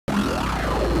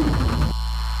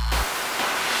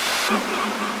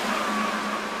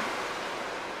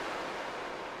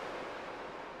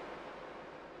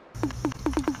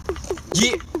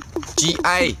Yeah,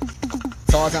 GA,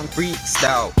 Tarzan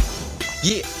Freestyle.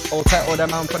 Yeah, I'll take all the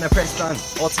man from the Preston.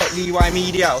 I'll take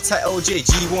DYMedia, I'll take OJ,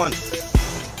 G1.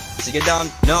 So you done?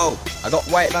 No, I got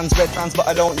white vans, red vans, but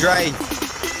I don't drive.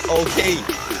 Okay,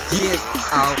 yeah,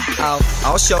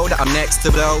 I'll show that I'm next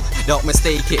to blow. Don't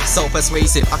mistake it, so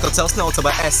persuasive, I could tell snow to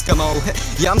an Eskimo.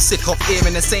 Yeah, I'm sick of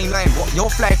hearing the same line. What, you'll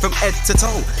fly from head to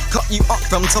toe, cut you up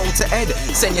from toe to head,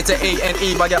 send you to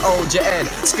A&E by your old your head.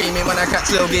 Screaming when I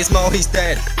catch Lil Gizmo, he's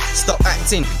dead. Stop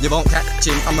acting, you won't catch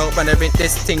him. I'm out running with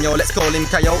this thing, yo, let's call him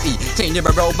Coyote. Claim you're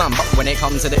a road man, but when it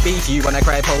comes to the beef, you wanna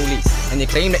cry police. And you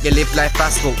claim that you live life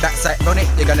fast food. That's like run it,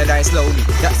 you're gonna die slowly.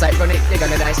 That's like run it, you're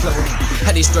gonna die slowly.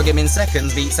 Had he struck him in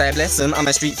seconds, beats I bless him. I'm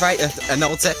a street fighter, and no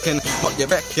Tekken. What you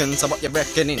reckon, so what you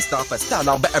reckoning? Start for style,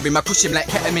 I'll better him, I push him like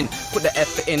ketamine. Put the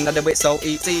effort in, I do it so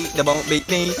easy, they won't beat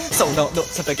me. So don't look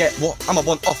to forget what, I'm a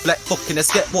one off like fucking a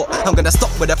skip what. I'm gonna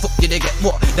stop with the fuck you get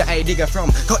what, the I digger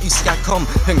from. Got you see I come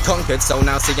and conquered, so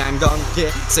now see I'm gone. Yeah,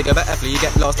 so you better flee,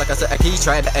 get lost like I said a key.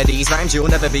 Try better these rhymes, you'll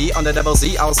never be on the double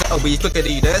C. I'll settle we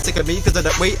quickly there, sick of me, cause of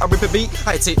that way I rip a beat.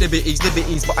 I take the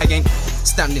bitties, but I ain't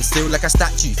standing still like a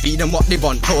statue. Feed them what they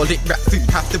want, call it rap food,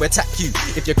 have to attack you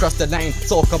if you cross the line.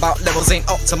 Talk about levels ain't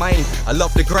up to mine. I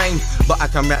love the grind, but I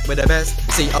can rap with the best.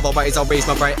 See, otherwise I'll raise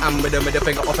my right hand with the middle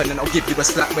finger up and then I'll give you a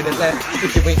slap with the left.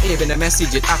 If you ain't hearing the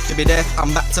message, you'd have to be there.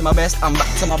 I'm back to my best, I'm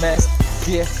back to my best.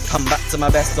 Yeah, I'm back to my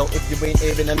best, so if you ain't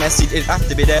hearing the message, it'd have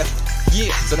to be there.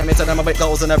 Yeah, so let me tell them about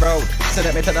those on the road. So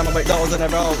let me tell them about those on the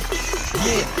road.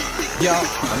 Yeah, yo,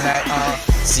 I'm like,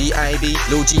 CIB,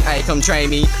 Lil G.I. come try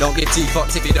me. Don't get too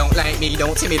fucked if you don't like me.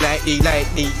 Don't tell me like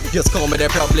me. Just call me the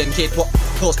problem kid. What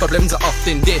cause problems are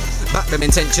often did. Back with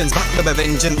intentions, back with a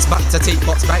vengeance. Back to take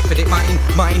what's right for it,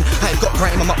 mine. I've got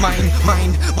crime on my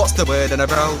mind. What's the word on a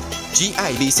road?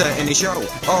 G.I.B. certainly show.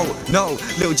 Oh no,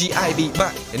 Lil G.I.B.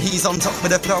 back and he's on top of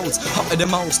the flows, hotter the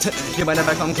most. You will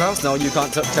never come close, no you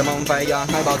can't touch him on fire.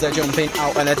 My bars are jumping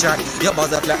out on the track. Your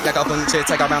bars are black like a puncture,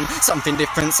 take around something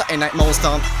different, something like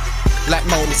Mozart. Like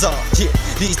Mozart, yeah,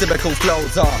 these typical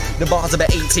flows are the bars of an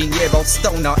 18-year-old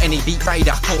stoner. Any beat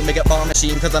rider, call me a bar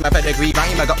machine, cause I'm a pedigree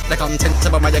rhyme. I got the content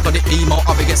to my could it be more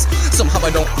obvious? Somehow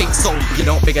I don't think so. You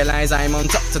don't realize I'm on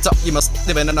top to top. You must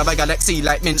live in another galaxy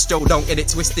like minstrel. Don't get it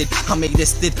twisted, I made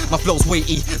listed. My flow's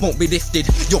weighty, won't be lifted.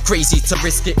 You're crazy to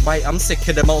risk it, right? I'm sick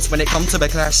of the most when it comes to a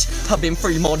clash. I've been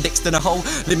through more dicks than a hole.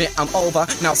 Limit, I'm over.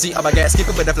 Now see how I get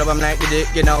skipping with the flow. I'm like the dick,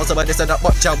 you know. So I decided up,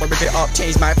 watch out, I rip it up,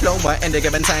 change my flow, but in the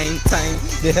given time.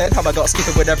 You heard how I got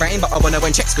skipping with the rain, but I wanna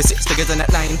win checks with 6 figures in that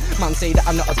line. Man say that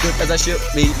I'm not as good as I should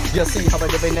be. You'll see how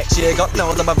I live in next year. God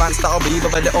knows I'm a van style be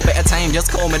with a little bit of time. Just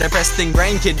call me the resting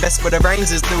brain kid. Best with the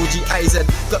brains is Lil G.I.Z.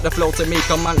 Got the flow to make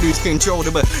a man lose control.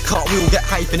 The cartwheel get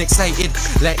hype and excited.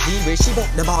 Like he wish she want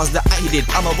the bars that I did.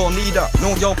 I'm a born leader.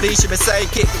 Know your place should be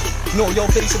psychic. Know your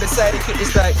place should be psychic.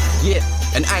 It's like, yeah.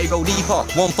 And I go deeper,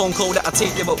 one phone call that'll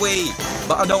take you away.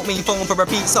 But I don't mean phone for a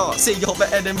pizza. See you're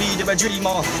better than me, you're a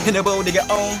dreamer. In the world to get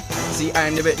on. See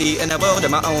I'm the bit in the world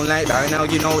of my own. Like by now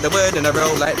you know the word in the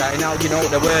road. Like by now you know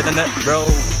the word in the road.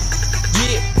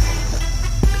 Yeah.